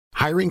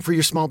Hiring for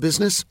your small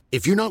business?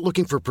 If you're not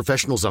looking for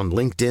professionals on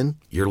LinkedIn,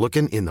 you're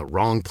looking in the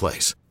wrong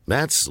place.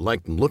 That's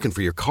like looking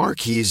for your car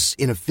keys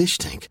in a fish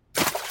tank.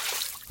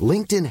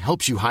 LinkedIn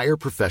helps you hire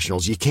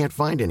professionals you can't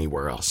find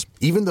anywhere else,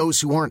 even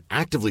those who aren't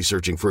actively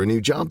searching for a new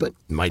job but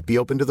might be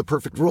open to the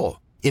perfect role.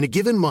 In a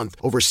given month,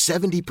 over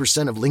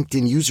 70% of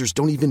LinkedIn users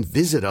don't even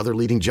visit other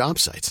leading job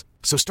sites.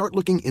 So start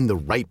looking in the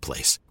right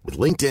place. With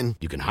LinkedIn,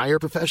 you can hire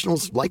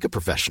professionals like a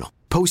professional.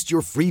 Post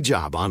your free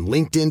job on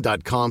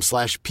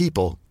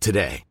linkedin.com/people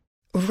today.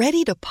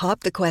 Ready to pop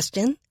the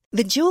question?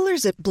 The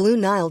jewelers at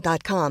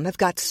BlueNile.com have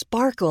got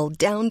sparkle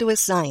down to a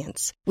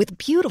science with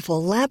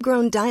beautiful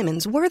lab-grown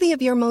diamonds worthy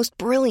of your most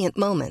brilliant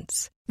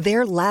moments.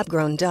 Their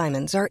lab-grown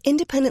diamonds are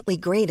independently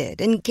graded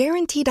and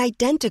guaranteed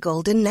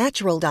identical to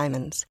natural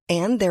diamonds,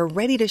 and they're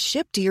ready to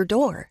ship to your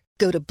door.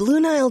 Go to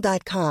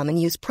BlueNile.com and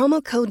use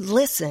promo code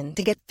LISTEN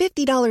to get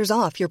 $50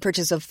 off your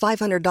purchase of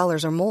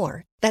 $500 or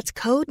more. That's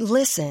code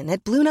LISTEN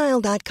at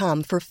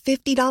BlueNile.com for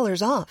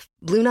 $50 off.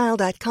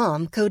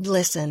 BlueNile.com, code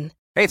LISTEN.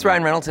 Hey, it's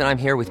Ryan Reynolds, and I'm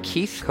here with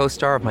Keith,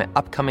 co-star of my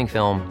upcoming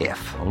film, If,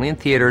 only in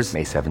theaters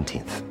May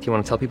 17th. Do you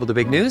want to tell people the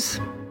big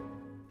news?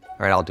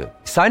 All right, I'll do it.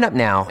 Sign up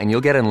now and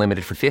you'll get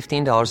unlimited for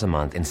 $15 a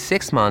month and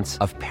 6 months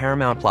of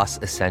Paramount Plus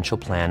Essential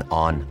Plan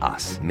on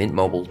us.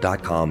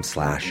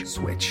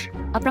 MintMobile.com/switch.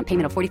 Upfront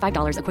payment of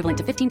 $45 equivalent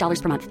to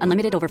 $15 per month.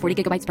 Unlimited over 40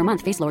 gigabytes per month.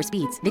 Face lower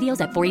speeds.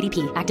 Videos at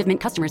 480p. Active Mint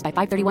customers by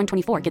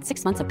 531.24 get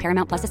 6 months of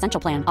Paramount Plus Essential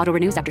Plan. Auto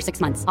renews after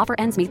 6 months. Offer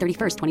ends May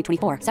 31st,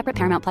 2024. Separate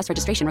Paramount Plus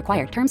registration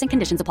required. Terms and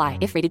conditions apply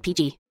if rated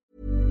PG.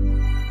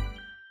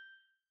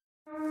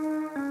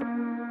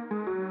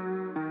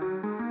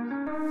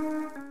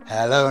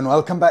 Hello and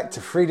welcome back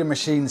to Freedom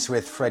Machines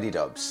with Freddie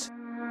Dobbs.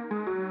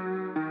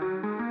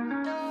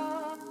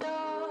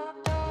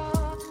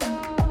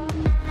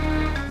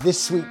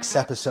 This week's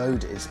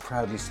episode is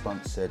proudly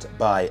sponsored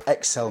by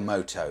XL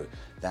Moto.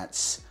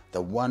 That's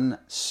the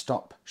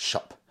one-stop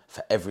shop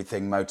for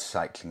everything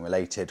motorcycling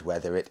related,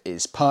 whether it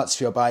is parts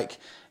for your bike,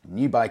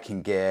 new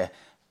biking gear,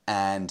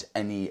 and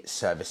any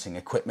servicing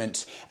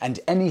equipment, and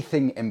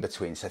anything in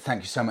between. So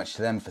thank you so much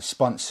to them for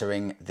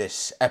sponsoring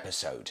this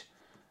episode.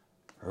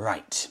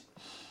 Right,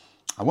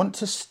 I want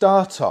to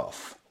start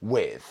off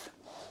with,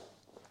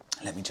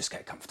 let me just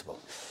get comfortable.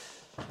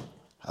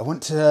 I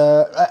was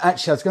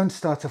going to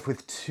start off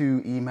with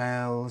 2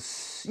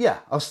 emails. Yeah,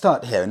 I'll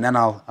start here and then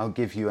I'll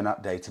give you an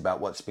update about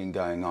what's been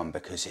going on,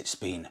 because it's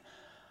been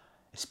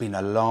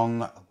a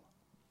long,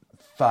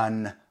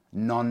 fun,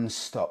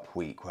 non-stop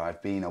week where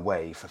I've been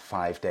away for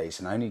 5 days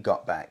and I only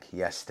got back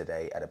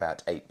yesterday at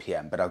about 8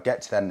 p.m, but I'll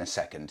get to that in a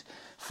second.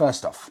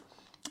 First off,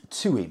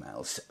 2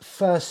 emails.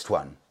 First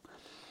one.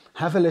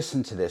 Have a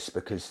listen to this,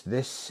 because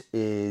this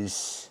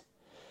is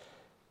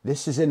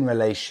in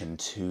relation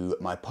to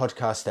my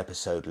podcast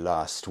episode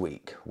last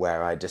week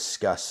where I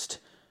discussed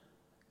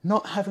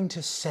not having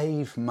to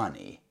save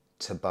money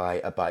to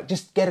buy a bike,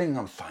 just getting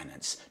on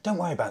finance. Don't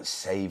worry about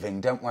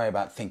saving. Don't worry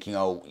about thinking,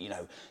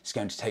 it's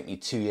going to take me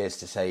 2 years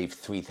to save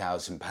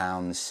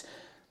 £3,000.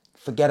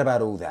 Forget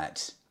about all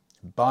that.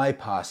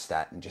 Bypass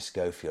that and just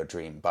go for your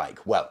dream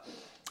bike. Well,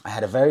 I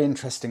had a very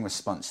interesting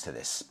response to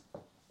this.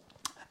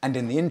 And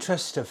in the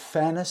interest of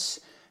fairness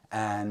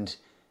and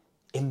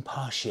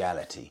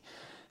impartiality,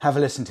 have a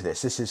listen to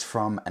this. This is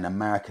from an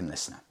American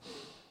listener.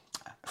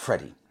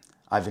 Freddie,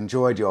 I've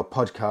enjoyed your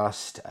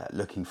podcast,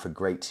 looking for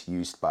great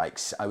used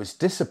bikes. I was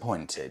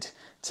disappointed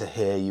to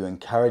hear you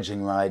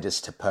encouraging riders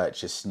to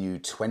purchase new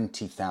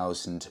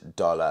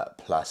 $20,000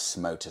 plus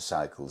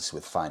motorcycles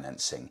with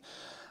financing.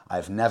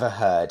 I've never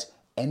heard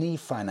any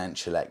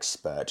financial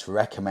expert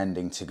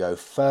recommending to go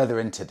further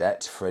into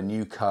debt for a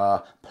new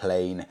car,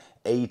 plane,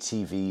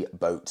 ATV,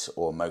 boat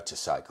or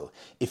motorcycle.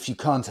 If you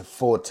can't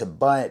afford to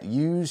buy it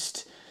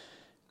used,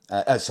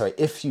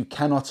 if you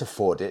cannot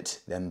afford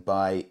it, then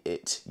buy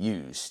it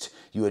used.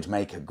 You would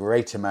make a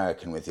great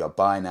American with your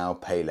buy now,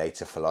 pay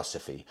later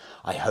philosophy.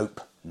 I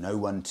hope no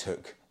one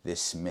took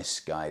this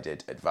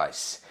misguided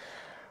advice.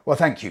 Well,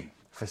 thank you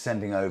for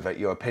sending over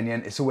your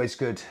opinion. It's always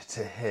good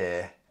to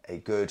hear a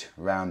good,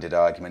 rounded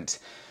argument.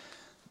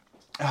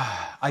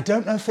 I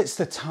don't know if it's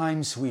the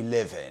times we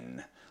live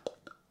in.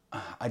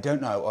 I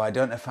don't know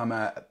if I'm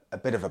a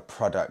bit of a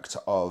product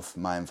of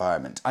my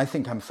environment. I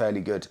think I'm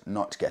fairly good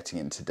not getting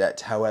into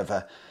debt.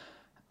 However,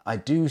 I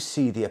do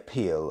see the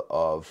appeal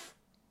of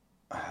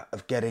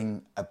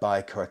getting a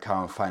bike or a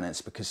car on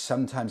finance, because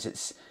sometimes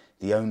it's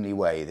the only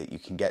way that you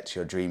can get to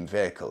your dream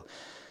vehicle.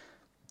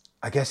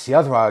 I guess the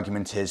other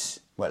argument is,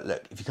 well,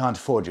 look, if you can't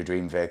afford your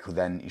dream vehicle,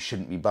 then you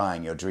shouldn't be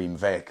buying your dream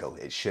vehicle.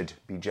 It should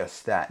be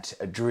just that,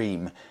 a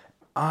dream.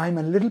 I'm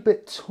a little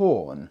bit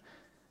torn.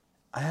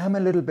 I am a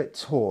little bit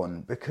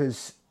torn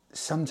because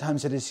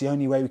sometimes it is the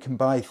only way we can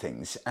buy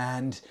things,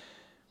 and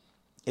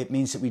it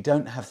means that we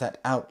don't have that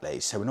outlay,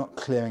 so we're not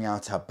clearing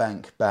out our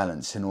bank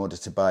balance in order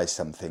to buy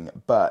something.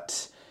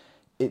 But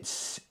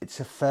it's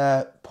a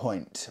fair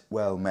point,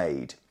 well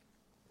made.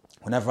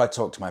 Whenever I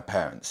talk to my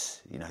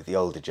parents, the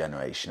older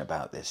generation,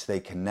 about this,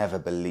 they can never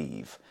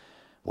believe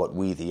what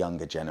we, the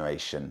younger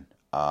generation,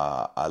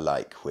 are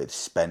like with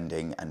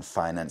spending and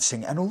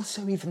financing, and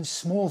also even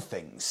small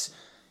things.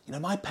 You know,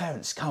 my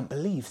parents can't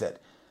believe that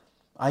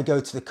I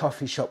go to the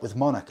coffee shop with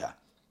Monica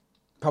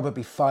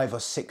probably 5 or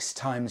 6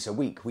 times a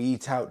week. We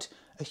eat out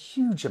a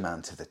huge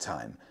amount of the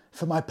time.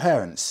 For my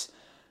parents,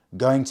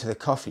 going to the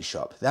coffee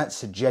shop,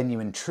 that's a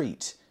genuine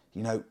treat.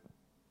 You know,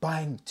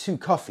 buying 2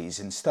 coffees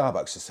in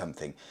Starbucks or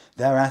something,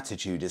 their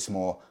attitude is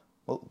more,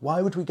 well,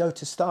 why would we go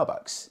to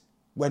Starbucks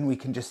when we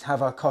can just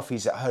have our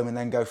coffees at home and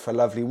then go for a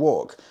lovely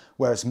walk?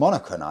 Whereas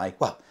Monica and I,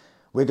 well,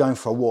 we're going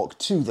for a walk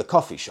to the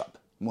coffee shop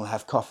and we'll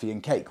have coffee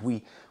and cake.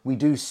 We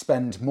do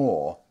spend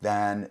more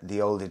than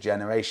the older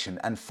generation,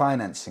 and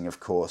financing, of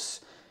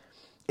course,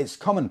 it's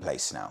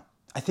commonplace now.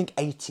 I think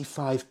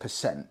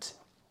 85%,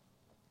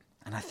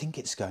 and I think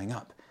it's going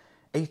up,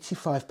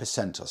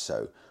 85% or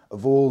so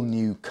of all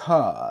new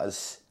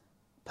cars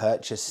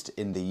purchased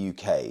in the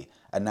UK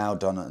are now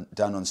done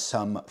on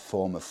some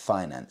form of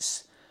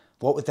finance.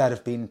 What would that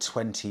have been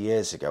 20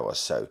 years ago or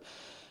so?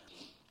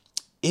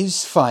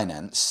 Is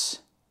finance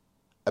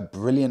a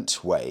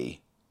brilliant way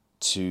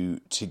to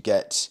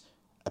get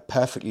a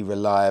perfectly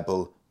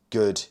reliable,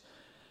 good,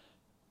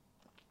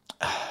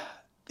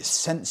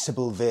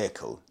 sensible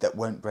vehicle that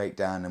won't break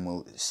down and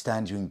will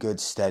stand you in good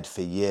stead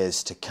for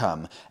years to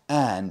come,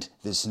 and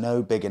there's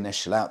no big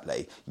initial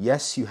outlay?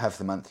 Yes, you have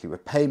the monthly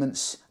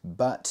repayments,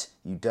 but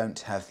you don't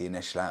have the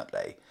initial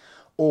outlay.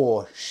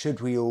 Or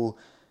should we all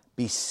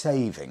be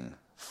saving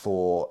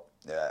for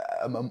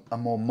a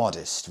more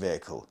modest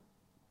vehicle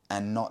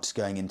and not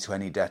going into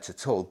any debt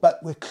at all,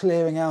 but we're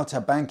clearing out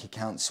our bank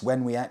accounts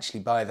when we actually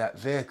buy that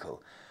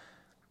vehicle?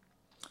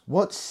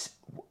 What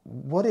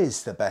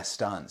is the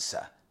best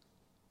answer?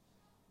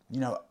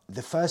 You know,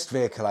 the first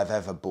vehicle I've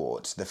ever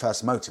bought, the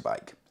first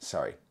motorbike,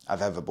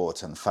 I've ever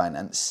bought on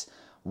finance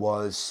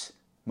was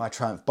my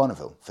Triumph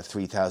Bonneville for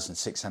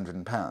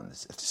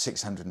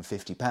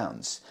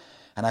 £650.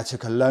 And I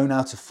took a loan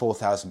out of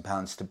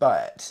 £4,000 to buy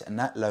it, and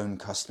that loan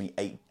cost me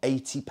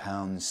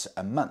 £80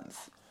 a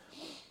month.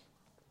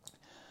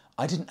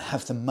 I didn't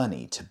have the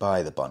money to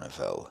buy the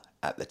Bonneville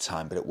at the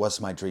time, but it was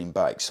my dream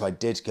bike, so I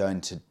did go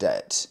into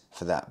debt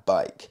for that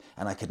bike,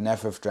 and I could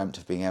never have dreamt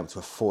of being able to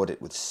afford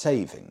it with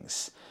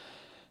savings.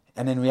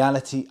 And in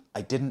reality,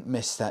 I didn't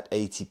miss that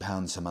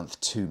 £80 a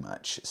month too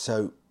much.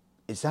 So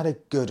is that a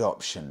good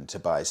option to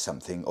buy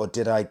something, or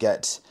did I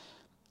get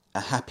a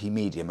happy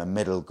medium, a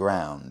middle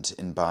ground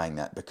in buying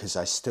that, because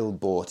I still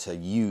bought a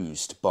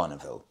used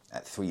Bonneville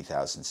at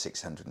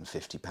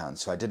 £3,650.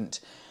 So I didn't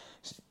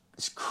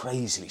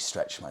crazily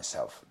stretch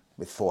myself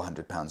with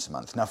 £400 a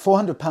month. Now,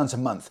 £400 a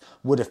month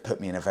would have put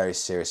me in a very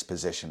serious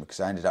position, because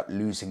I ended up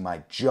losing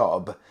my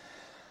job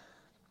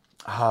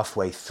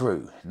halfway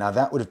through. Now,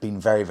 that would have been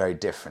very, very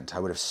different. I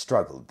would have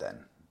struggled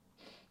then.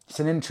 It's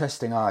an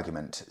interesting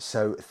argument,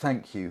 so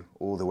thank you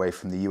all the way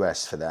from the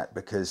US for that,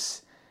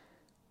 because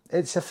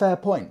it's a fair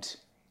point.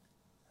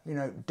 You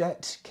know,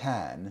 debt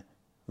can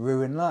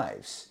ruin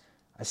lives.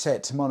 I say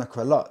it to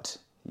Monica a lot.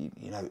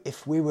 You know,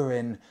 if we were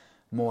in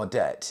more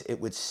debt, it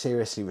would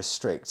seriously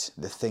restrict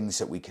the things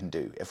that we can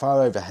do. If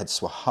our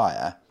overheads were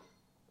higher,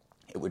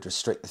 it would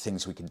restrict the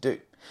things we can do.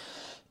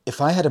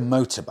 If I had a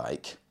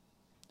motorbike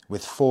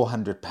with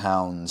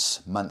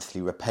 £400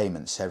 monthly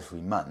repayments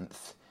every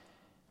month,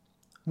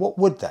 what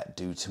would that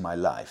do to my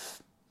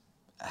life?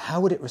 How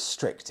would it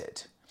restrict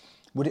it?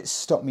 Would it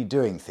stop me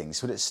doing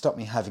things? Would it stop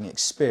me having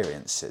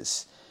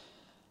experiences?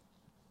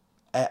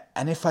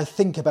 And if I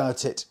think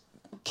about it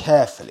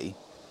carefully,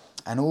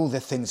 and all the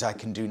things I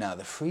can do now,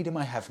 the freedom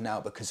I have now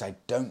because I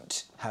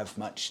don't have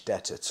much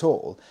debt at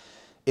all,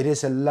 it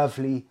is a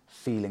lovely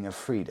feeling of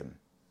freedom,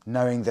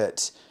 knowing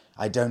that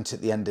I don't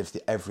at the end of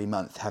every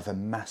month have a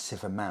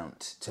massive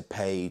amount to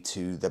pay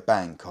to the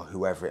bank or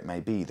whoever it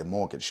may be, the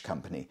mortgage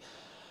company.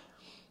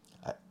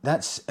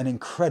 That's an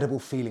incredible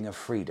feeling of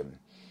freedom.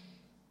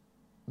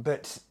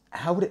 But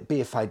how would it be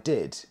if I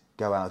did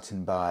go out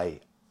and buy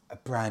a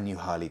brand new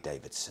Harley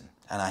Davidson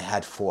and I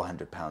had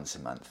 £400 a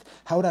month?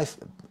 How would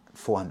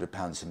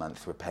 £400 a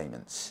month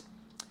repayments?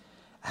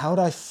 How would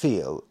I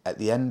feel at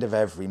the end of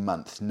every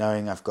month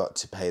knowing I've got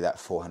to pay that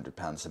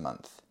 £400 a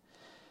month?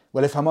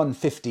 Well, if I'm on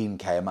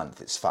 15k a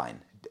month, it's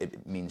fine.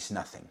 It means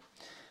nothing.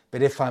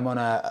 But if I'm on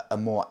a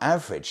more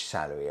average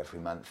salary every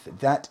month,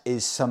 that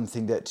is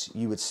something that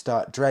you would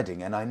start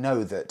dreading. And I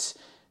know that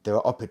there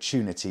are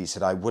opportunities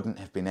that I wouldn't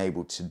have been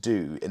able to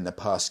do in the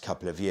past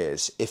couple of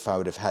years if I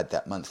would have had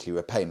that monthly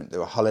repayment.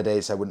 There are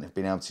holidays I wouldn't have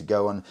been able to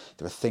go on.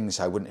 There are things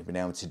I wouldn't have been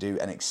able to do,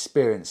 and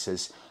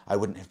experiences I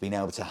wouldn't have been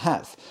able to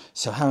have.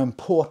 So how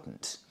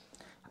important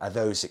are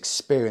those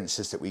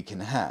experiences that we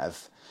can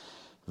have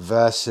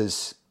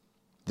versus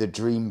the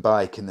dream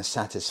bike and the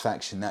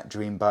satisfaction that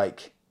dream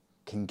bike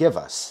can give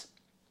us?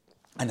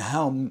 And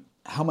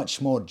how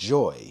much more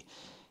joy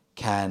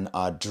can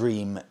our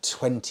dream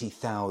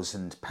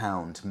 £20,000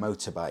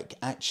 motorbike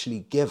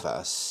actually give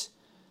us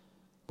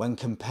when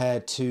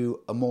compared to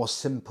a more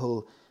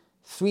simple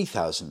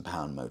 £3,000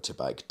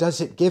 motorbike?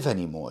 Does it give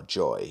any more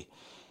joy?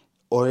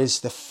 Or is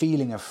the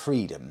feeling of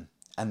freedom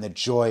and the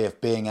joy of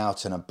being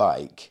out on a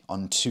bike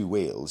on 2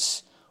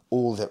 wheels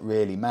all that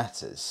really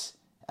matters.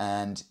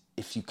 And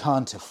if you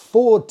can't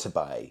afford to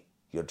buy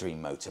your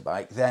dream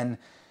motorbike, then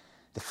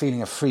the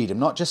feeling of freedom,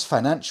 not just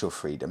financial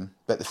freedom,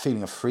 but the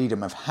feeling of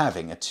freedom of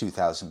having a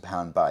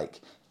 £2,000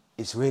 bike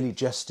is really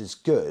just as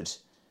good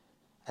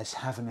as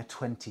having a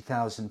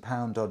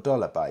 £20,000 or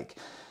dollar bike.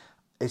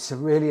 It's a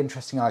really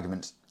interesting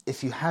argument.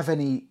 If you have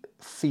any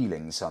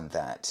feelings on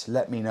that,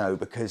 let me know,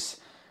 because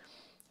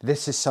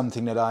this is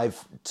something that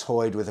I've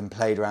toyed with and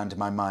played around in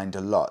my mind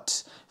a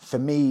lot. For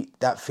me,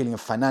 that feeling of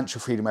financial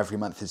freedom every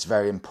month is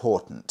very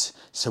important.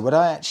 So would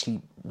I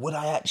actually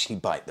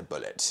bite the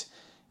bullet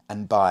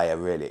and buy a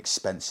really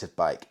expensive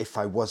bike if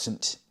I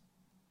wasn't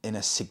in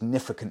a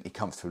significantly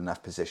comfortable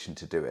enough position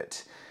to do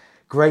it?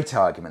 Great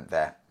argument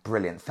there.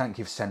 Brilliant. Thank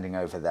you for sending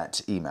over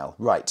that email.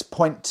 Right,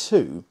 point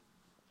 2,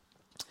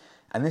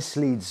 and this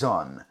leads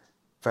on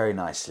very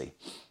nicely.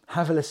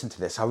 Have a listen to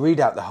this. I'll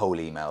read out the whole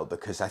email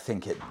because I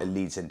think it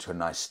leads into a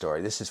nice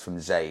story. This is from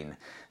Zane.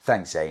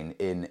 Thanks, Zane,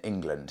 in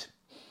England.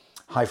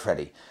 Hi,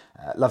 Freddie.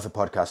 Love the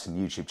podcast and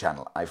YouTube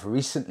channel. I've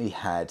recently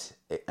had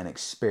an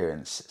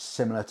experience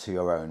similar to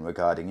your own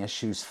regarding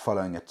issues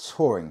following a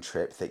touring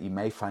trip that you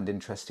may find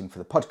interesting for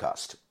the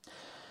podcast.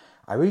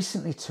 I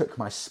recently took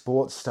my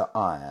Sportster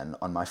Iron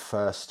on my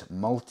first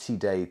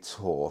multi-day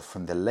tour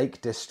from the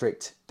Lake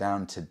District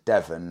down to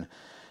Devon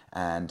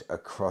and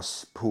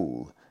across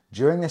Poole.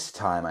 During this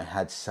time, I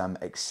had some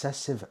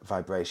excessive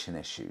vibration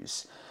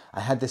issues. I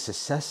had this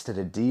assessed at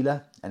a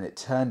dealer, and it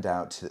turned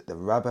out that the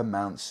rubber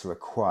mounts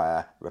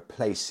require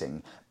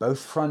replacing, both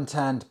front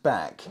and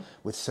back,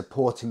 with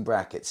supporting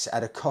brackets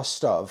at a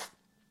cost of,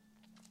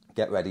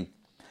 get ready,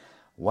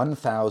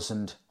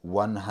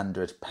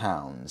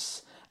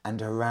 £1,100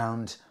 and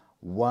around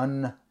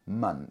 1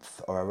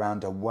 month, or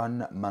around a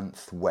 1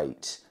 month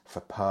wait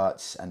for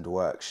parts and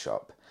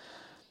workshop.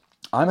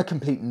 I'm a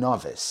complete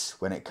novice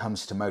when it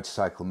comes to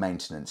motorcycle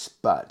maintenance,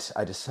 but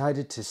I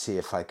decided to see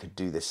if I could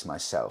do this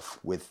myself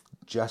with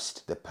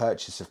just the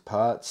purchase of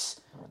parts,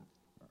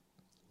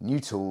 new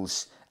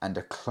tools, and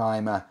a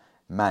climber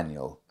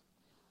manual.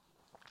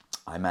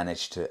 I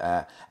managed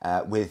to,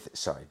 with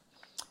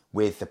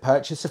the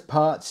purchase of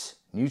parts,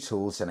 new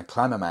tools, and a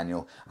climber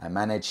manual, I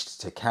managed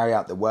to carry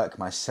out the work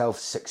myself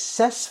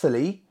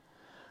successfully,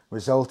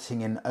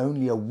 resulting in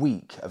only a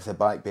week of the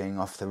bike being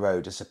off the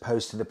road as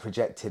opposed to the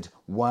projected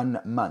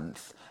 1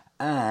 month,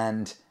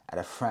 and at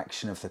a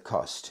fraction of the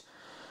cost.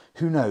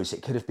 Who knows,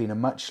 it could have been a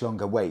much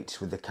longer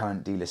wait with the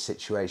current dealer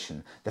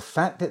situation. The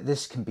fact that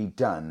this can be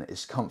done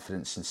is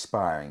confidence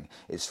inspiring.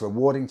 It's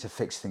rewarding to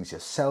fix things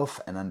yourself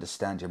and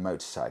understand your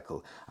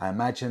motorcycle. I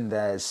imagine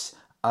there's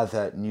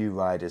other new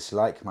riders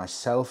like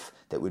myself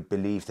that would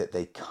believe that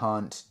they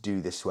can't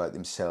do this work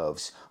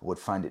themselves or would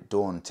find it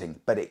daunting,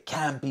 but it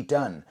can be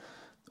done.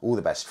 All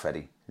the best,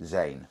 Freddie.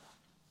 Zane.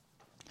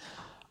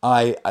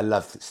 I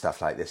love stuff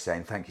like this,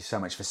 Zane. Thank you so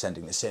much for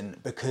sending this in,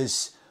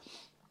 because,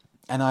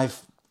 and I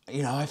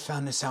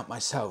found this out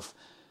myself.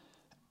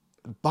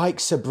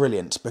 Bikes are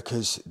brilliant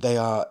because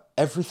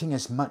everything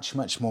is much,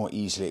 much more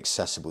easily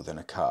accessible than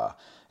a car.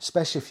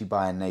 Especially if you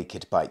buy a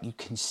naked bike, you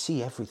can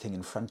see everything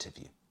in front of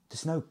you.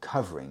 There's no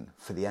covering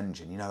for the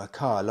engine. A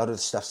car, a lot of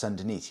the stuff's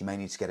underneath. You may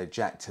need to get a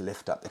jack to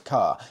lift up the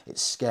car.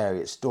 It's scary,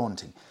 it's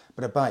daunting.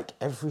 But a bike,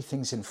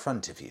 everything's in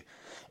front of you.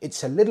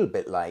 It's a little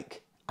bit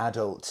like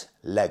adult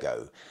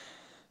Lego.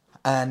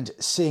 And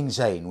seeing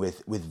Zane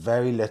with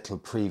very little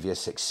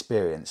previous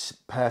experience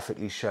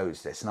perfectly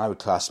shows this. And I would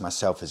class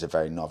myself as a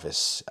very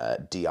novice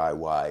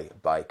DIY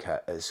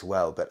biker as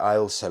well. But I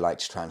also like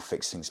to try and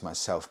fix things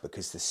myself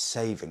because the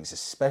savings,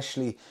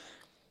 especially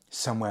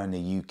somewhere in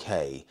the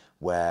UK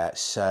where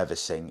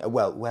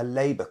where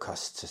labour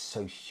costs are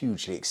so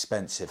hugely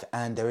expensive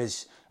and there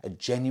is a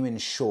genuine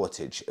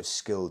shortage of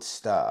skilled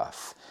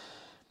staff,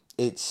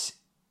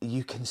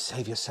 you can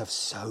save yourself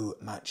so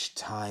much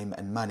time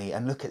and money.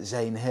 And look at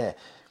Zane here.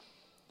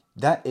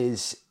 That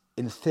is,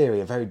 in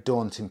theory, a very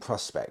daunting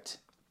prospect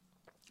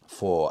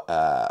for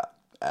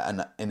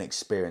an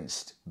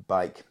inexperienced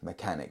bike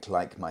mechanic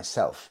like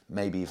myself,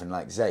 maybe even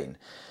like Zane,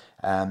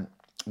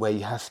 where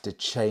you have to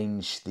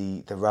change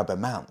the rubber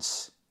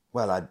mounts.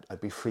 Well,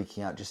 I'd be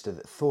freaking out just at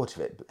the thought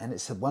of it. And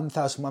it's a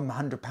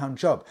 £1,100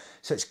 job.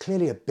 So it's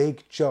clearly a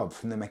big job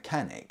from the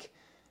mechanic.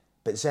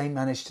 But Zane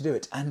managed to do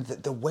it. And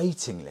the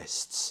waiting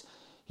lists.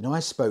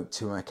 I spoke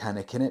to a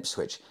mechanic in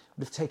Ipswich. It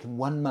would have taken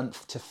 1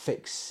 month to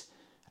fix,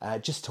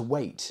 just to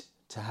wait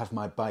to have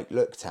my bike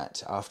looked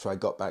at after I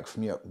got back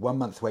from Europe. 1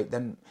 month wait,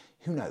 then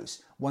who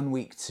knows? 1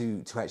 week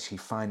to actually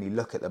finally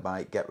look at the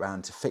bike, get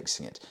round to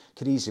fixing it.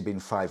 Could easily have been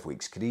 5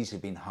 weeks, could easily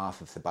have been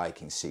half of the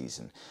biking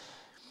season.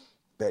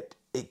 But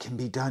it can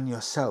be done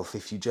yourself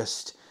if you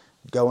just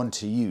go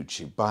onto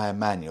YouTube, buy a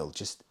manual,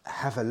 just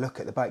have a look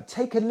at the bike.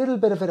 Take a little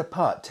bit of it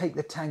apart, take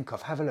the tank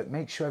off, have a look,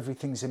 make sure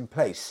everything's in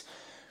place.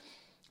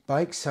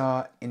 Bikes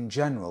are, in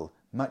general,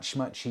 much,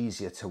 much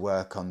easier to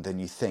work on than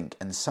you think,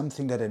 and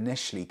something that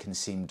initially can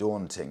seem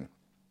daunting.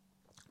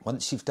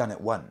 Once you've done it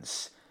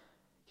once,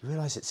 you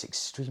realise it's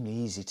extremely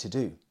easy to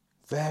do.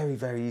 Very,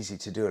 very easy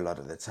to do a lot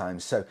of the time.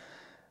 So,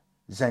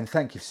 Zane,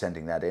 thank you for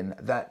sending that in.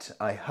 That,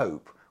 I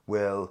hope,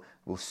 will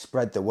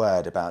spread the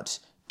word about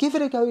give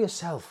it a go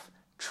yourself.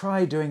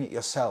 Try doing it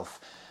yourself.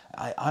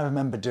 I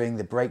remember doing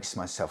the brakes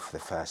myself for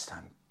the first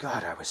time.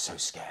 God, I was so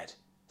scared.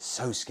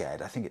 So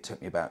scared. I think it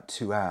took me about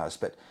 2 hours.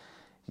 But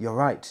you're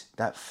right,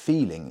 that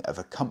feeling of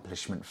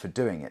accomplishment for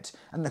doing it.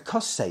 And the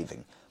cost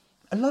saving.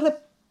 A lot of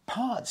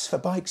parts for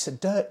bikes are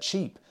dirt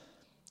cheap.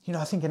 You know,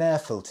 I think an air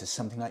filter is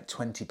something like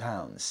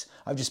 £20.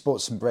 I've just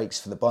bought some brakes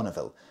for the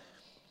Bonneville.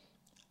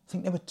 I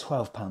think they were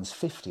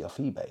 £12.50 off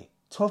eBay.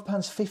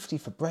 £12.50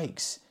 for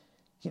brakes.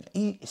 You know,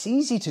 it's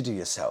easy to do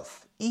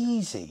yourself.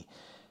 Easy.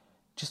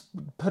 Just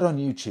put on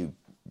YouTube,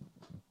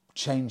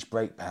 change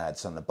brake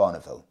pads on the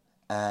Bonneville,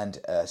 and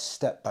a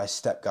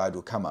step-by-step guide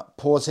will come up.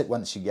 Pause it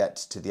once you get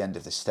to the end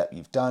of the step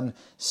you've done.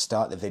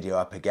 Start the video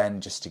up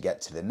again just to get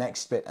to the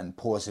next bit and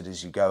pause it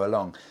as you go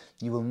along.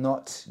 You will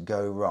not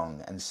go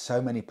wrong. And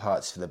so many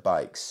parts for the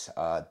bikes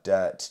are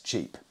dirt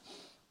cheap.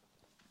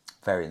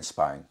 Very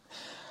inspiring.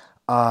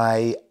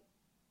 There's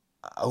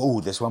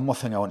one more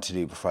thing I want to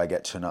do before I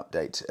get to an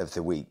update of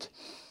the week.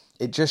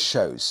 It just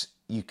shows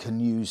you can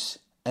use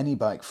any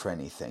bike for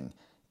anything,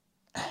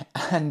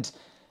 and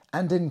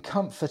in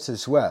comfort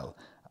as well.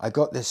 I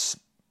got this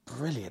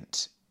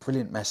brilliant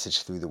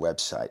message through the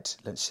website.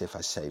 Let's see if I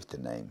saved the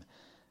name.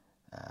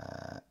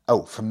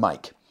 From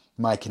Mike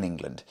in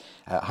England.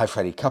 Hi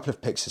Freddie, couple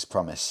of pics as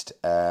promised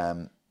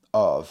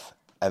of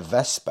a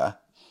Vespa,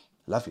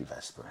 lovely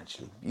Vespa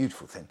actually,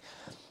 beautiful thing.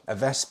 A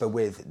Vespa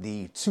with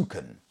the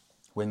Toucan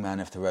Wingman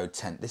of the Road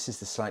tent. This is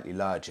the slightly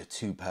larger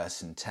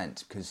 2-person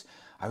tent because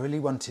I really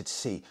wanted to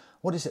see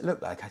what does it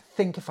look like. I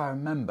think if I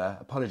remember,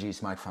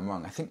 apologies Mike if I'm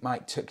wrong, I think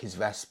Mike took his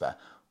Vespa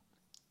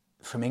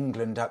from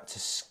England up to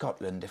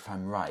Scotland if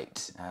I'm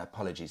right.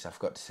 Apologies, I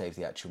forgot to save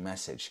the actual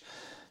message.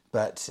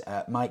 But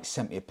Mike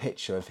sent me a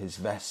picture of his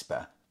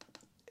Vespa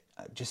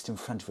just in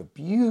front of a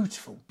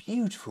beautiful,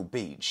 beautiful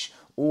beach,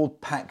 all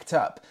packed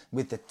up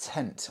with the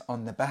tent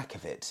on the back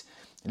of it.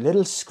 A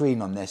little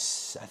screen on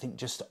this, I think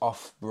just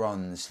off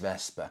bronze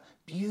Vespa.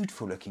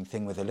 Beautiful looking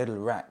thing with a little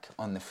rack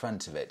on the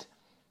front of it.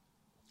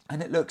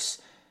 And it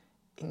looks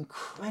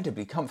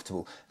incredibly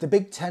comfortable. The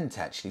big tent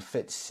actually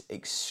fits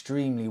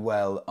extremely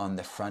well on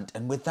the front,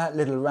 and with that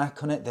little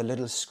rack on it, the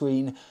little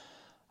screen,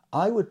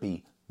 I would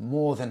be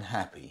more than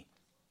happy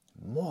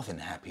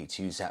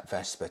to use that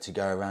Vespa to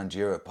go around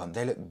Europe on.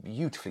 They look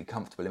beautifully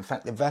comfortable. In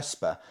fact, the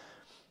Vespa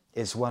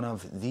is one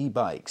of the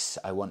bikes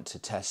I want to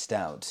test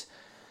out,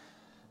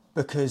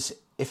 because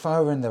if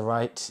I were in the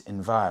right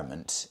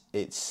environment,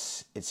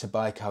 it's a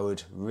bike I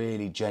would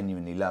really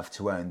genuinely love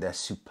to own. They're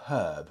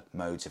superb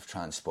modes of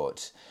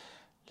transport.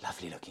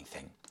 Lovely looking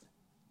thing.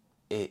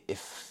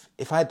 If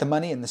I had the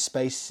money and the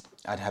space,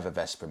 I'd have a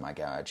Vespa in my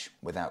garage,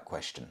 without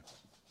question.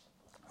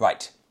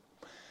 Right.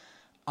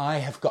 I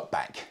have got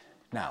back.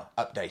 Now,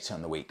 update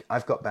on the week.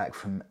 I've got back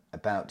from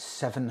about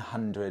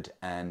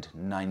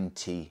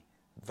 790,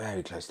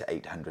 very close to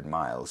 800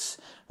 miles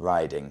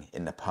riding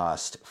in the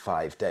past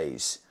 5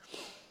 days.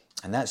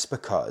 And that's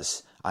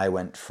because I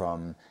went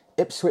from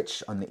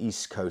Ipswich on the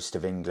east coast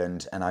of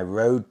England and I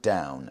rode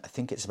down, I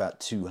think it's about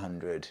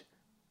 200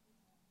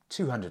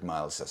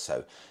 miles or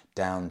so,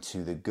 down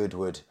to the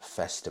Goodwood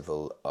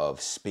Festival of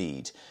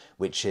Speed,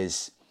 which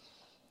is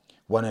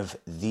one of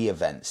the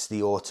events,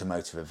 the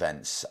automotive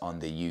events on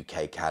the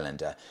UK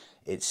calendar.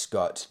 It's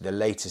got the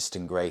latest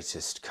and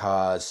greatest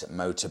cars,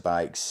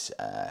 motorbikes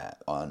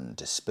on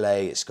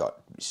display. It's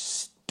got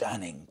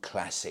stunning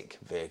classic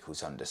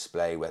vehicles on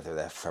display, whether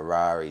they're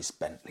Ferraris,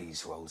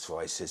 Bentleys, Rolls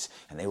Royces,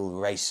 and they all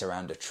race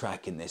around a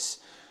track in this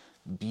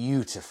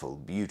beautiful,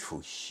 beautiful,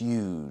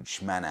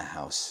 huge manor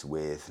house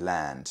with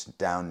land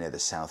down near the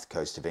south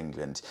coast of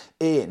England,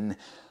 in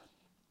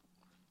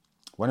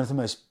one of the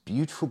most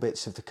beautiful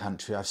bits of the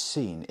country I've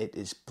seen. It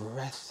is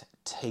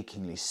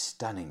breathtakingly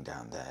stunning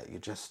down there. You're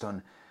just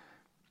on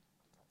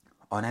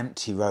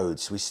empty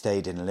roads. We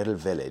stayed in a little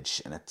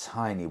village in a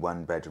tiny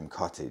 1-bedroom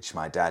cottage,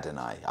 my dad and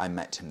I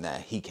met him there.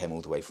 He came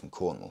all the way from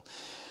Cornwall.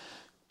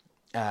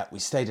 We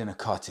stayed in a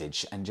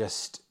cottage and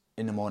just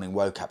in the morning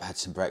woke up, had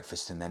some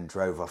breakfast, and then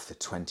drove off for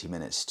 20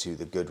 minutes to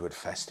the Goodwood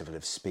Festival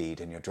of Speed.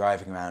 And you're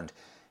driving around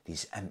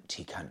these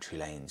empty country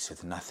lanes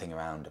with nothing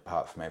around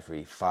apart from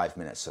every 5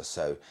 minutes or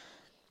so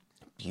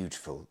a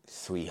beautiful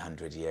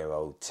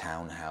 300-year-old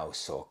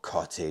townhouse or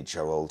cottage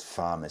or old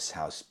farmer's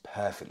house,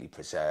 perfectly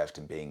preserved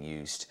and being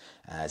used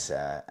as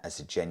a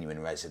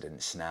genuine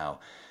residence now.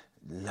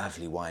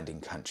 Lovely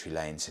winding country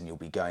lanes, and you'll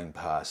be going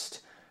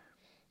past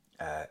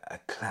a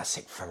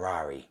classic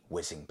Ferrari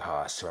whizzing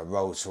past, or a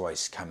Rolls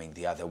Royce coming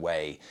the other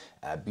way,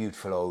 a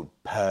beautiful old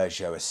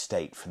Peugeot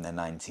estate from the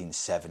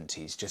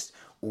 1970s, just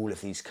all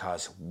of these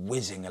cars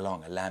whizzing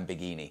along, a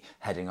Lamborghini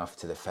heading off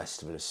to the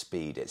Festival of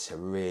Speed. It's a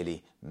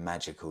really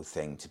magical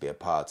thing to be a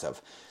part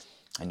of.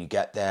 And you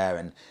get there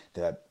and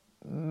there are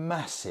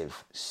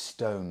massive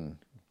stone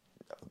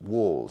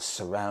walls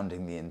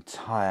surrounding the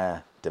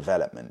entire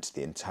development,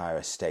 the entire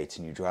estate,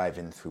 and you drive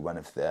in through one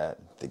of the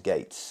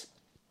gates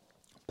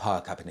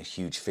park up in a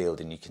huge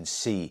field, and you can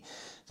see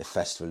the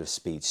Festival of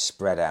Speed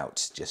spread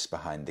out just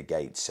behind the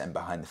gates and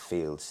behind the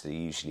fields that are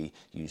usually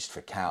used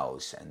for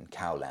cows and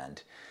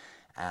cowland.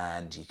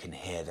 And you can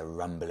hear the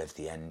rumble of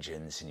the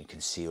engines, and you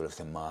can see all of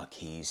the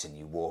marquees, and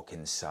you walk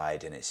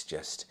inside, and it's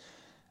just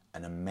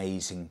an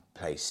amazing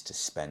place to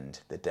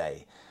spend the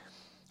day.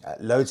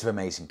 Loads of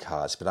amazing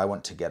cars, but I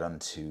want to get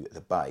onto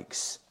the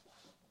bikes.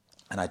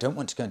 And I don't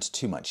want to go into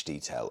too much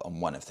detail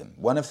on one of them.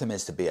 One of them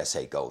is the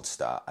BSA Gold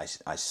Star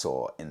I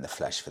saw in the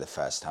flesh for the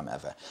first time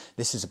ever.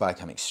 This is a bike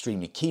I'm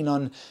extremely keen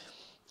on.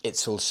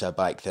 It's also a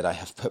bike that I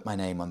have put my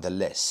name on the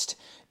list.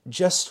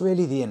 Just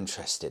really the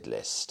interested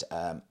list.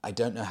 I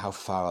don't know how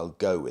far I'll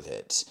go with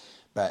it,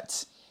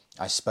 but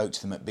I spoke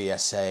to them at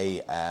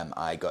BSA.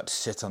 I got to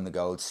sit on the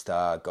Gold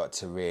Star, got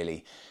to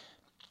really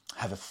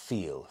have a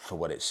feel for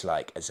what it's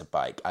like as a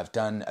bike. I've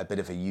done a bit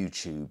of a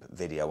YouTube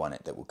video on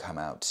it that will come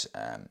out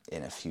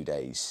in a few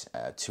days,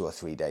 2 or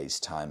 3 days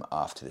time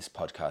after this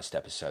podcast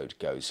episode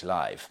goes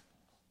live.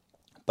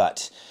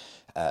 But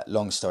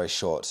long story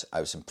short, I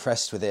was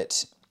impressed with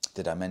it.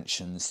 The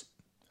dimensions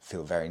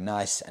feel very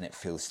nice, and it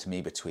feels to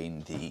me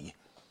between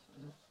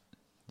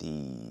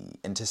the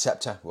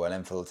Interceptor, Royal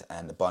Enfield,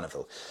 and the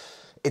Bonneville.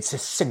 It's a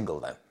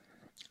single though.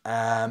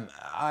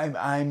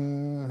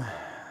 I'm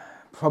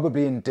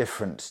probably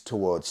indifferent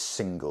towards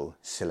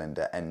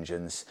single-cylinder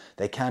engines.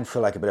 They can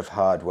feel like a bit of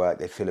hard work.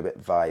 They feel a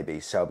bit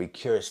vibey, so I'll be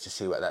curious to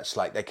see what that's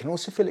like. They can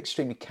also feel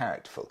extremely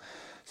characterful,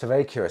 so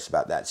very curious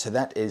about that. So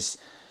that is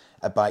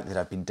a bike that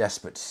I've been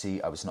desperate to see.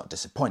 I was not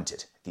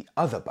disappointed. The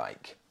other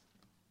bike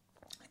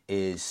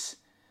is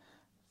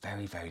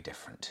very, very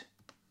different.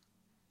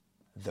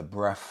 The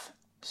Brough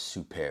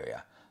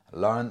Superior,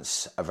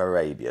 Lawrence of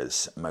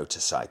Arabia's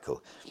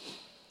motorcycle.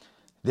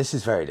 This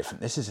is very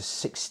different. This is a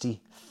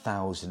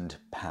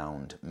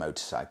 £60,000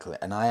 motorcycle,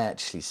 and I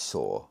actually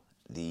saw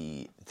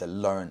the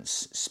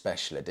Lawrence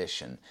Special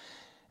Edition,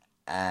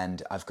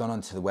 and I've gone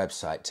onto the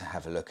website to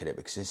have a look at it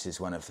because this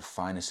is one of the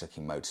finest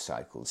looking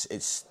motorcycles.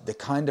 It's the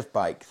kind of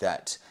bike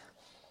that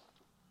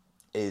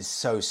is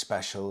so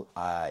special.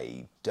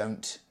 I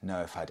don't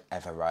know if I'd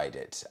ever ride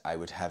it. I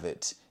would have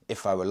it,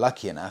 if I were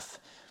lucky enough,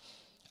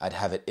 I'd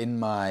have it in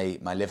my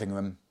living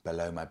room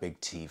below my big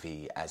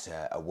TV as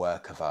a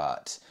work of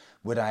art.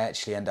 Would I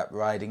actually end up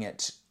riding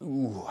it?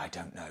 Ooh, I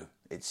don't know.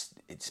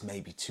 It's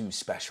maybe too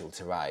special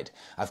to ride.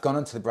 I've gone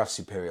onto the Brough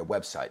Superior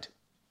website.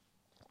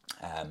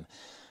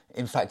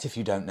 In fact, if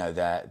you don't know,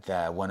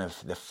 they're one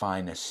of the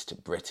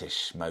finest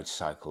British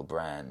motorcycle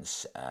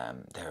brands.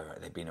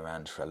 They've been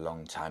around for a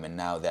long time, and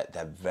now that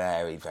they're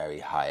very, very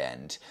high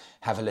end.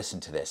 Have a listen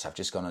to this. I've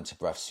just gone onto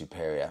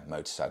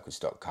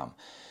broughsuperiormotorcycles.com,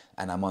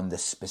 and I'm on the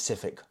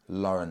specific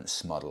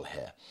Lawrence model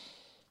here.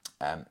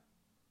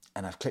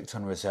 And I've clicked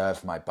on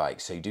reserve my bike,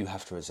 so you do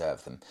have to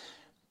reserve them.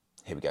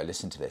 Here we go,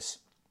 listen to this.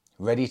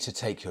 Ready to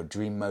take your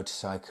dream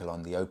motorcycle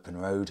on the open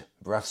road?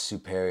 Brough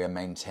Superior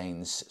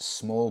maintains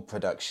small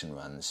production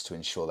runs to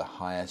ensure the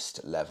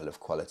highest level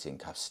of quality and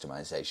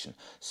customization.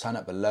 Sign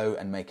up below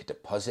and make a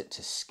deposit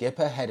to skip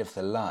ahead of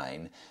the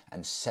line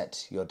and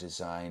set your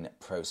design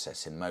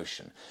process in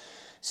motion.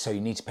 So you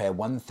need to pay a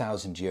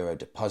 €1,000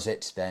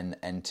 deposit, then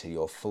enter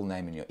your full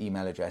name and your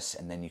email address,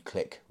 and then you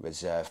click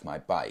reserve my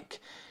bike.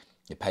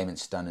 Your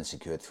payment's done and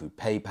secured through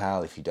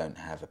PayPal. If you don't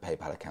have a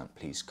PayPal account,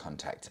 please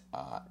contact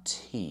our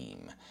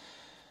team.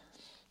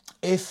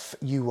 If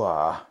you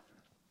are,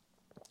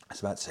 I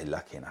was about to say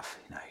lucky enough,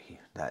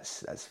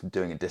 that's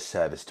doing a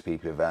disservice to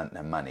people who've earned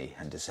their money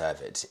and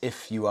deserve it.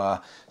 If you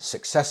are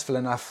successful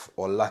enough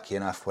or lucky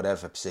enough,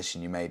 whatever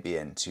position you may be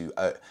in, to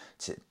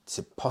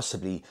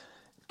possibly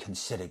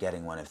consider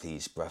getting one of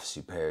these Brough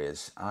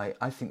Superiors,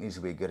 I think these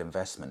will be a good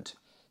investment.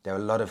 They're a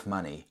lot of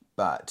money,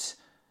 but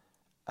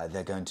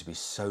they're going to be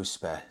so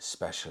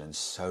special and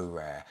so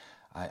rare.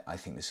 I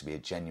think this will be a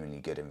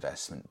genuinely good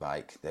investment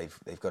bike.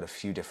 They've got a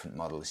few different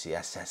models, the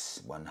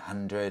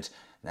SS100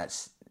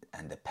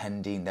 and the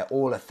Pendine. They're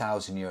all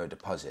 €1,000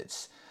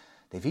 deposits.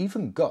 They've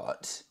even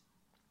got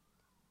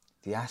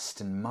the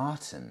Aston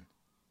Martin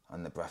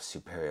on the Brough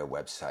Superior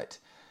website.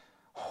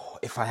 Oh,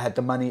 if I had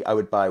the money, I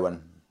would buy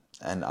one.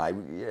 And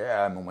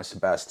I'm almost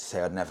embarrassed to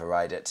say I'd never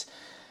ride it.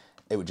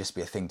 It would just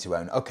be a thing to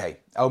own.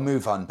 Okay, I'll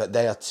move on, but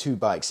they are two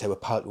bikes. They were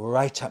parked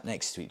right up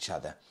next to each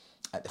other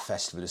at the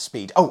Festival of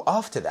Speed. Oh,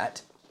 after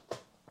that,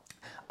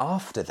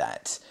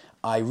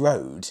 I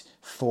rode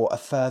for a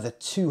further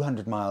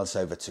 200 miles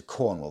over to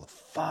Cornwall,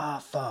 far,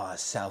 far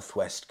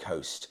southwest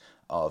coast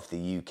of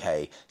the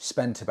UK.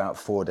 Spent about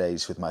 4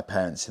 days with my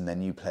parents in their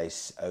new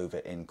place over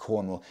in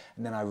Cornwall,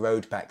 and then I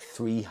rode back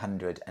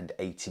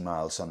 380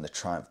 miles on the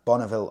Triumph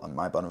Bonneville, on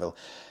my Bonneville,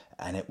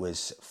 and it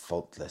was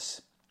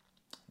faultless.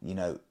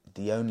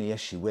 The only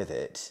issue with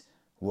it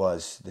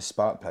was the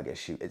spark plug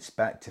issue. It's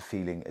back to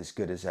feeling as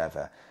good as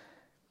ever.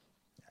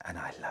 And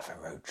I love a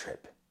road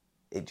trip.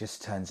 It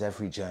just turns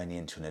every journey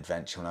into an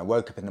adventure. When I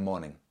woke up in the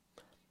morning,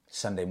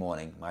 Sunday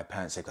morning, my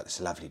parents, they've got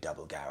this lovely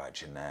double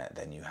garage in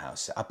their new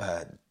house, up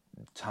a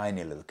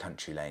tiny little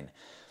country lane.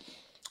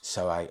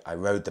 So I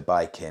rode the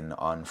bike in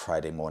on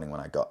Friday morning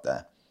when I got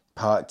there,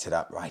 parked it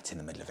up right in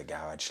the middle of a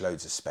garage,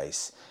 loads of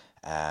space.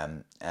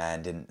 And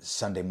in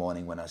Sunday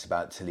morning when I was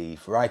about to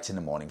leave, right in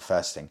the morning,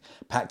 first thing,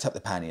 packed up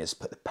the panniers,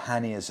 put the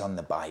panniers on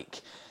the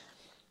bike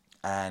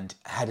and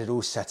had it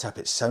all set up.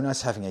 It's so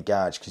nice having a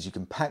garage because you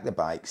can pack the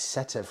bike,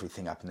 set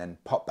everything up and then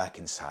pop back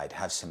inside,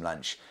 have some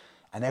lunch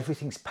and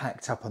everything's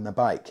packed up on the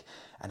bike.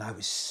 And I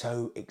was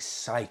so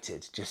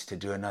excited just to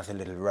do another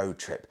little road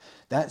trip.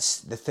 That's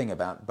the thing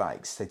about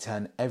bikes. They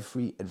turn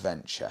every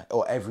adventure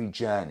or every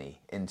journey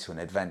into an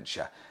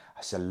adventure.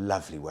 It's a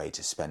lovely way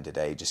to spend a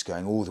day, just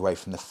going all the way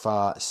from the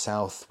far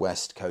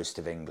southwest coast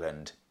of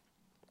England.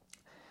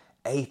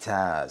 8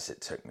 hours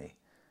it took me.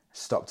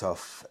 Stopped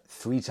off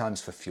 3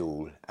 times for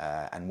fuel,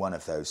 and one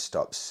of those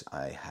stops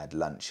I had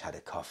lunch, had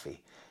a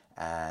coffee,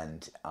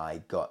 and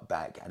I got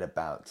back at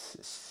about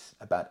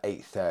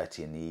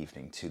 8:30 in the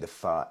evening to the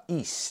far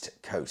east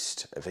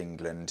coast of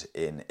England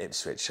in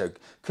Ipswich. So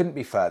couldn't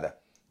be further,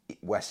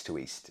 west to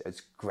east.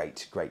 It's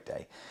great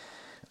day.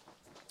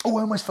 Oh,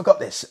 I almost forgot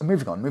this.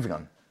 Moving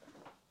on.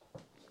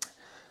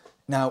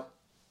 Now,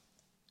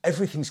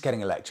 everything's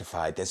getting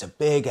electrified. There's a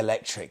big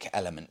electric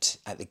element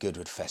at the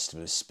Goodwood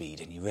Festival of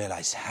Speed, and you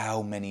realise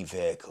how many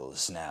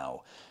vehicles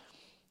now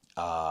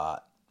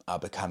are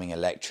becoming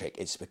electric.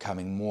 It's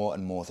becoming more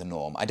and more the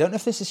norm. I don't know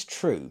if this is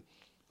true,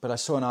 but I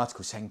saw an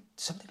article saying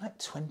something like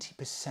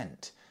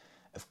 20%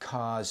 of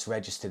cars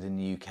registered in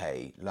the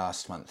UK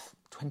last month,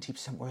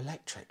 20% were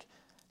electric.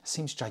 That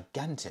seems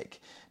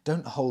gigantic.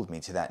 Don't hold me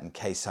to that in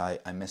case I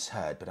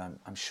misheard, but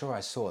I'm sure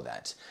I saw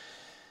that.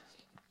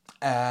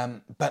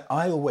 But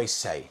I always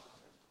say,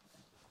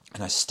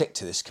 and I stick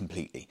to this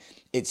completely,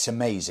 it's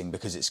amazing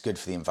because it's good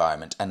for the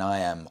environment, and I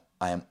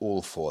am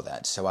all for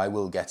that. So I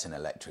will get an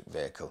electric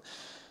vehicle,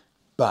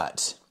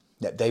 but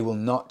that they will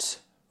not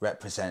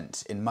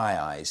represent, in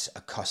my eyes,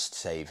 a cost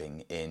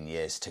saving in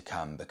years to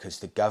come because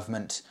the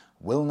government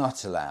will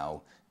not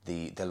allow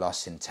the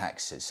loss in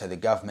taxes. So the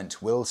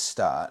government will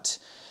start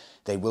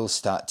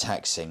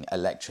taxing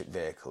electric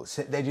vehicles.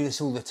 They do this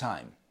all the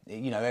time.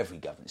 You know, every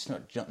government,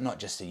 it's not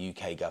just the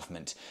UK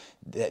government.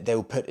 They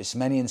will put as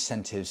many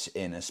incentives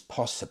in as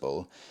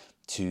possible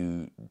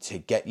to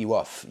get you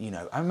off. You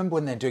know, I remember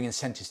when they're doing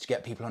incentives to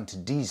get people onto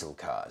diesel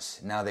cars.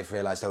 Now they've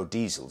realised,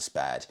 diesel's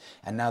bad.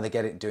 And now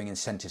they're doing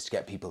incentives to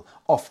get people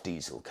off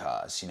diesel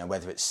cars. You know,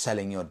 whether it's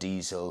selling your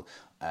diesel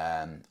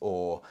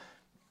or,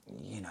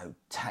 you know,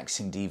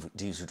 taxing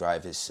diesel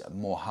drivers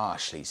more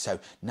harshly. So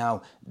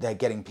now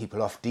they're getting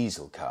people off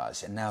diesel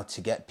cars, and now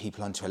to get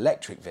people onto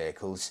electric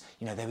vehicles,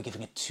 you know, they were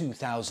giving a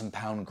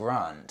 £2,000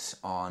 grant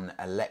on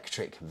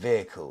electric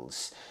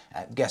vehicles.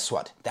 Guess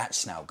what?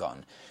 That's now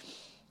gone.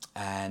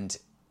 And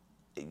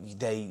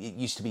it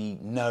used to be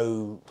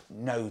no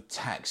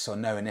tax or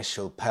no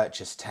initial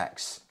purchase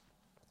tax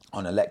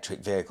on electric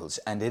vehicles,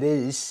 and it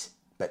is,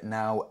 but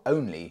now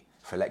only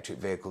for electric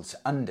vehicles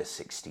under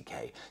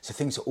 60k. So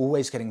things are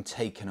always getting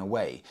taken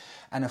away.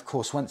 And of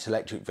course, once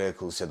electric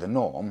vehicles are the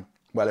norm,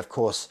 well, of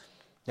course,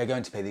 they're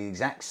going to pay the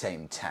exact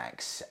same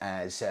tax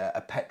as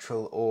a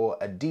petrol or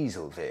a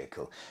diesel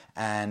vehicle.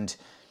 And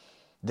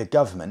the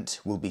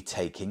government will be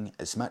taking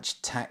as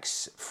much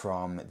tax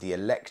from the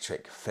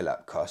electric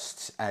fill-up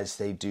costs as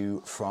they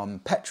do from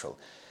petrol.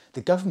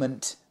 The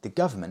government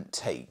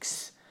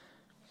takes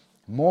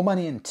more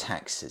money in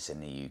taxes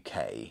in the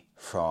UK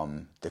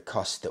from the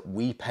cost that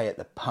we pay at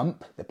the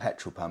pump, the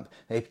petrol pump.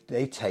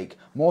 They take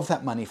more of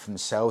that money for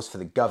themselves, for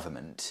the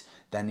government,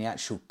 than the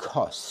actual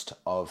cost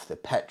of the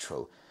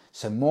petrol.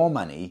 So more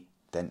money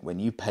than when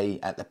you pay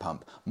at the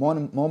pump. More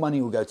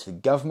money will go to the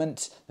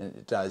government than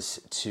it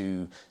does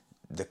to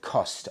the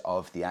cost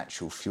of the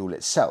actual fuel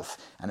itself.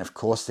 And of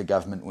course the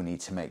government will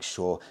need to make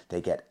sure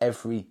they get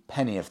every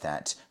penny of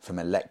that from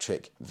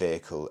electric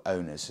vehicle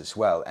owners as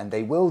well. And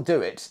they will do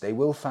it. They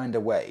will find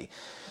a way.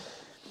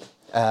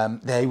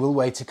 They will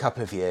wait a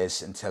couple of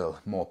years until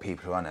more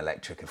people are on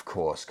electric, of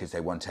course, because they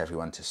want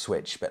everyone to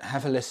switch. But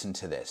have a listen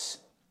to this.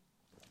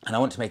 And I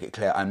want to make it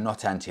clear, I'm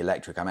not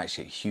anti-electric. I'm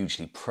actually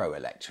hugely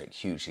pro-electric.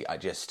 Hugely. I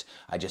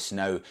just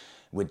know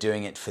we're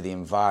doing it for the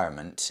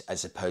environment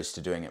as opposed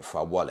to doing it for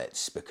our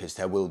wallets, because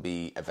there will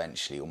be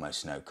eventually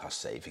almost no cost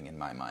saving in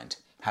my mind.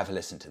 Have a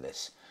listen to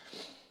this.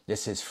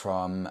 This is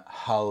from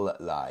Hull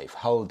Live,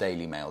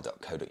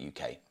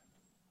 hulldailymail.co.uk.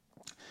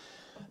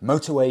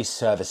 Motorway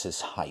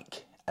services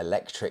hike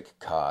electric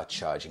car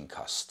charging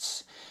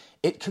costs.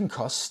 It can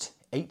cost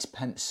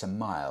 8p a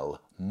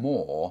mile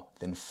more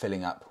than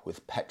filling up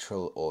with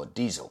petrol or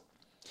diesel.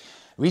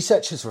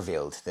 Research has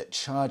revealed that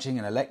charging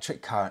an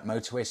electric car at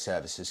motorway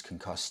services can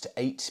cost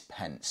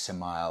 8p a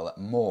mile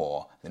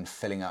more than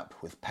filling up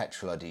with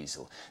petrol or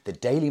diesel. The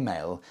Daily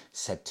Mail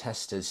said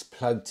testers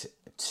plugged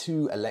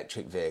 2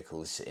 electric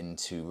vehicles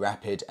into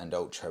rapid and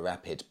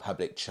ultra-rapid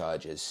public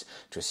chargers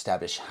to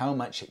establish how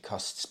much it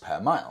costs per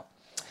mile.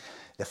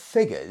 The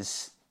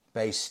figures,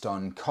 based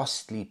on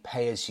costly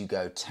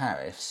pay-as-you-go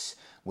tariffs,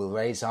 will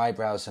raise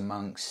eyebrows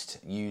amongst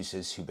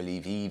users who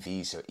believe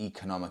EVs are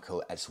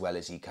economical as well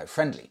as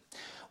eco-friendly,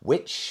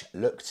 which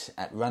looked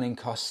at running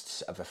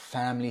costs of a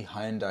family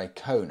Hyundai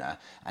Kona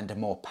and a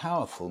more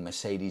powerful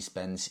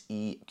Mercedes-Benz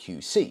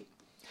EQC.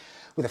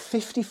 With a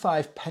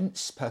 55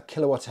 pence per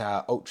kilowatt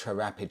hour ultra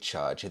rapid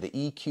charger, the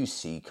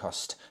EQC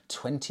cost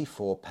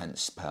 24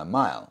 pence per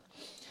mile.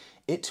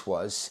 It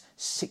was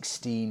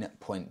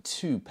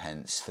 16.2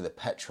 pence for the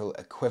petrol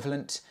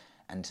equivalent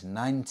and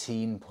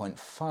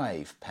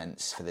 19.5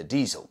 pence for the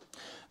diesel.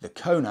 The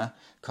Kona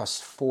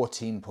costs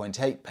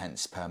 14.8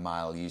 pence per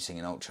mile using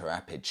an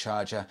ultra-rapid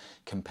charger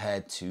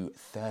compared to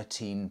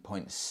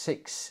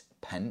 13.6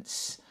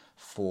 pence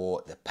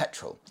for the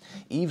petrol.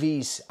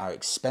 EVs are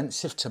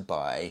expensive to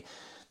buy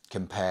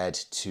compared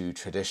to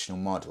traditional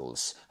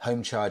models.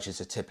 Home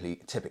chargers are typically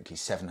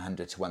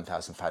 £700 to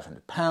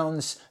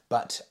 £1,500,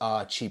 but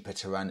are cheaper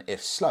to run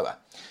if slower,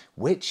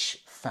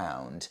 which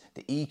found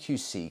the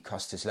EQC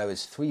cost as low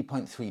as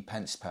 3.3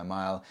 pence per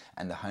mile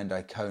and the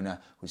Hyundai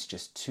Kona was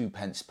just 2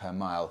 pence per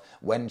mile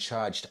when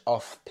charged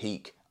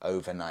off-peak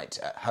overnight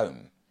at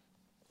home.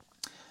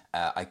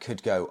 I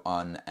could go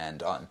on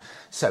and on.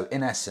 So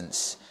in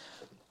essence,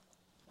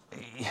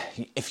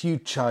 if you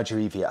charge your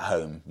EV at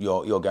home,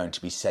 you're going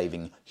to be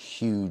saving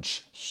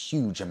huge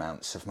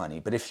amounts of money.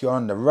 But if you're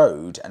on the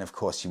road, and of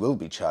course you will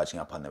be charging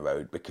up on the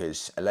road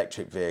because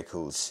electric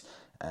vehicles,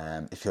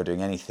 if you're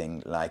doing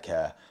anything like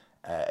a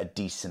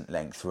decent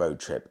length road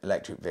trip,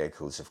 electric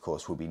vehicles, of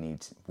course, will be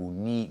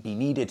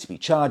needed to be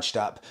charged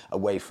up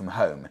away from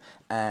home.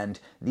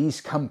 And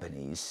these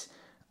companies,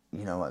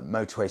 you know,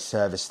 motorway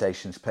service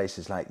stations,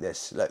 places like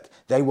this, look,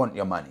 they want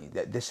your money.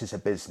 This is a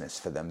business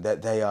for them.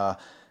 That they are.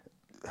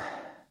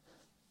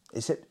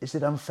 Is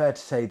it unfair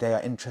to say they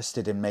are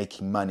interested in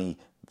making money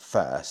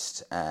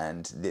first,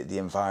 and the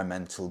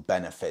environmental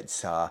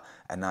benefits are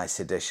a nice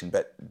addition?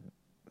 But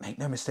make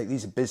no mistake,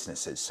 these are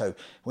businesses. So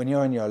when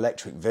you're in your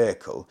electric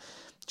vehicle,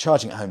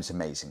 charging at home is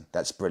amazing.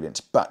 That's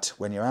brilliant. But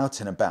when you're out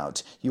and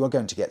about, you are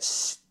going to get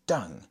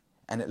stung,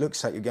 and it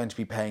looks like you're going to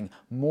be paying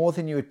more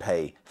than you would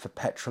pay for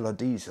petrol or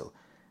diesel.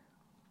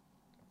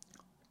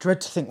 Dread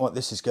to think what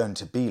this is going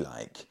to be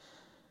like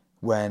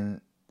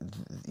when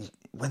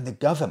the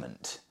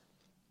government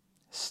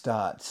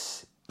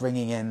starts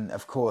bringing in,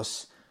 of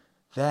course,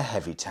 their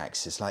heavy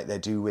taxes like they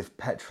do with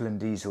petrol and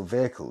diesel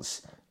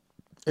vehicles.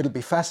 It'll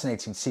be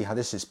fascinating to see how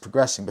this is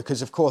progressing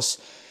because, of course,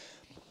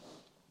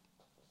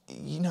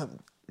 you know,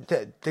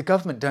 the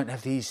government don't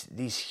have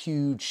these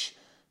huge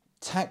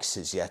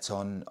taxes yet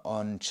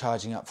on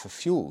charging up for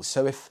fuel.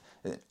 So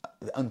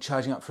on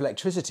charging up for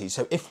electricity.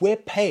 So if we're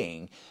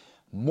paying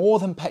more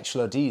than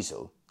petrol or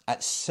diesel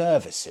at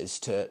services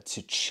to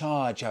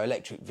charge our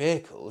electric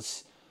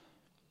vehicles,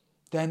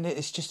 then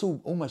it's just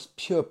almost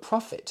pure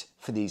profit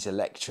for these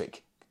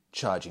electric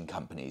charging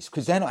companies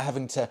because they're not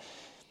having to,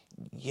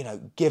 you know,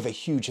 give a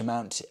huge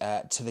amount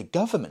to the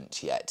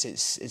government yet.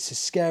 It's a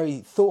scary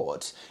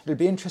thought. It'll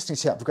be interesting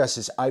to see how it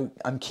progresses.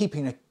 I'm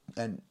keeping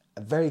a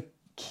very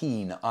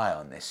keen eye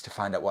on this to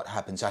find out what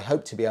happens. I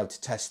hope to be able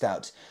to test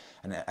out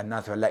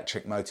another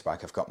electric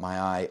motorbike I've got my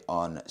eye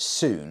on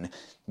soon,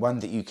 one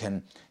that you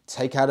can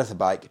take out of the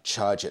bike,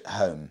 charge at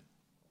home,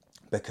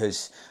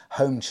 because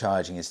home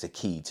charging is the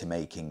key to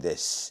making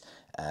this,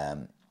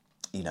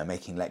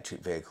 making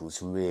electric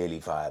vehicles really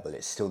viable.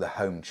 It's still the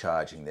home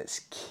charging that's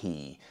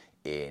key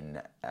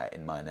in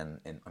mine and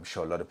I'm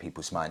sure a lot of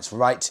people's minds.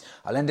 Right,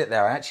 I'll end it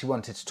there. I actually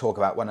wanted to talk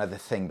about one other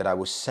thing, but I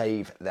will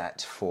save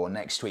that for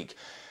next week.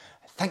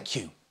 Thank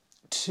you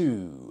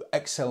to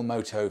XL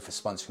Moto for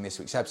sponsoring this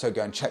week's episode.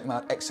 Go and check them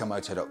out,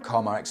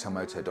 xlmoto.com or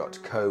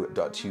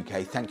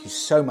xlmoto.co.uk. Thank you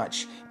so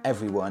much,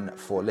 everyone,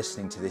 for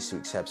listening to this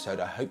week's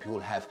episode. I hope you will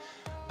have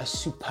a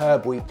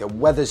superb week. The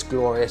weather's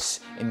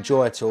glorious.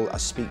 Enjoy it all. I'll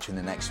speak to you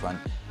in the next one.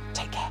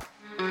 Take care.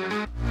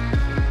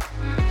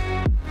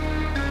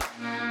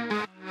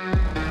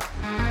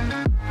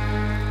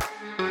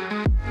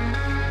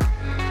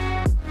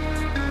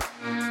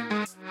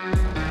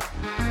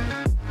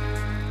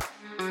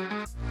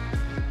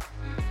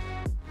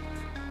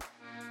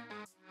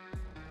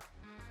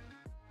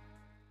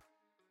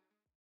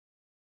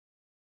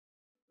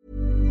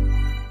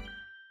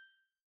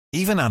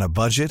 Even on a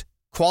budget,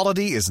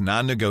 quality is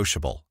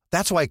non-negotiable.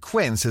 That's why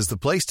Quince is the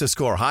place to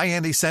score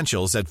high-end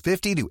essentials at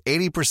 50 to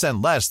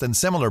 80% less than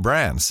similar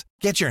brands.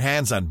 Get your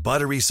hands on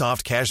buttery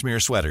soft cashmere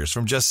sweaters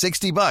from just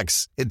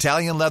 $60,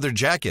 Italian leather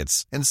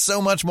jackets, and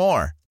so much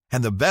more.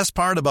 And the best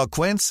part about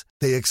Quince,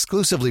 they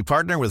exclusively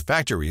partner with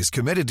factories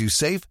committed to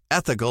safe,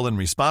 ethical, and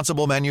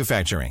responsible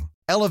manufacturing.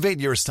 Elevate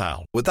your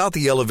style without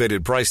the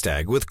elevated price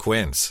tag with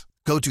Quince.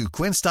 Go to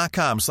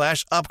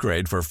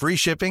quince.com/upgrade for free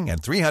shipping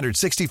and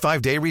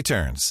 365-day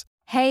returns.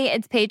 Hey,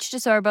 it's Paige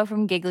DeSorbo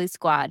from Giggly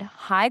Squad.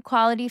 High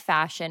quality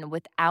fashion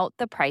without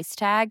the price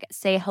tag.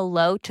 Say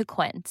hello to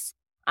Quince.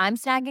 I'm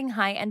snagging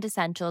high-end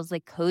essentials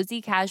like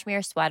cozy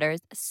cashmere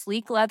sweaters,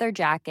 sleek leather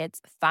jackets,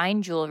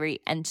 fine jewelry,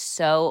 and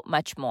so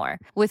much more.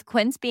 With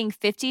Quince being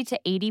 50 to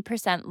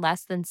 80%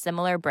 less than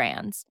similar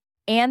brands.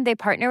 And they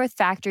partner with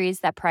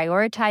factories that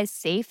prioritize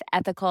safe,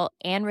 ethical,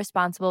 and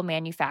responsible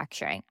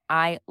manufacturing.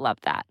 I love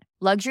that.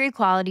 Luxury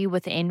quality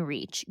within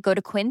reach. Go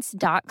to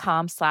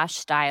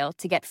quince.com/style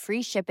to get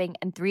free shipping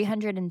and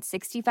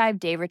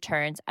 365-day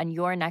returns on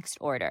your next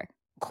order.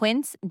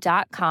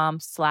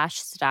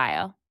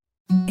 Quince.com/style.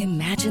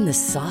 Imagine the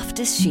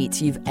softest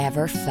sheets you've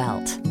ever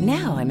felt.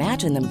 Now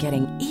imagine them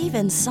getting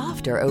even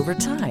softer over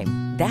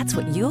time. That's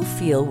what you'll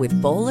feel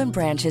with Boll &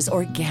 Branch's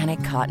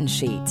organic cotton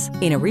sheets.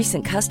 In a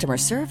recent customer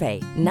survey,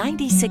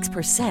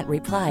 96%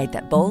 replied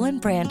that Boll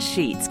 & Branch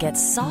sheets get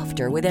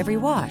softer with every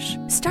wash.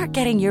 Start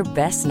getting your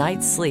best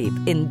night's sleep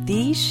in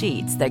these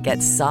sheets that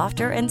get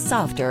softer and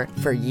softer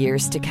for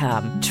years to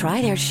come.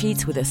 Try their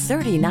sheets with a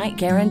 30-night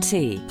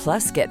guarantee.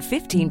 Plus, get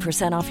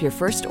 15% off your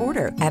first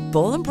order at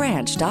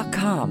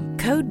bollandbranch.com.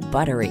 Code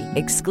BUTTERY.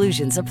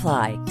 Exclusions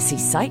apply. See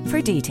site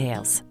for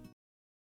details.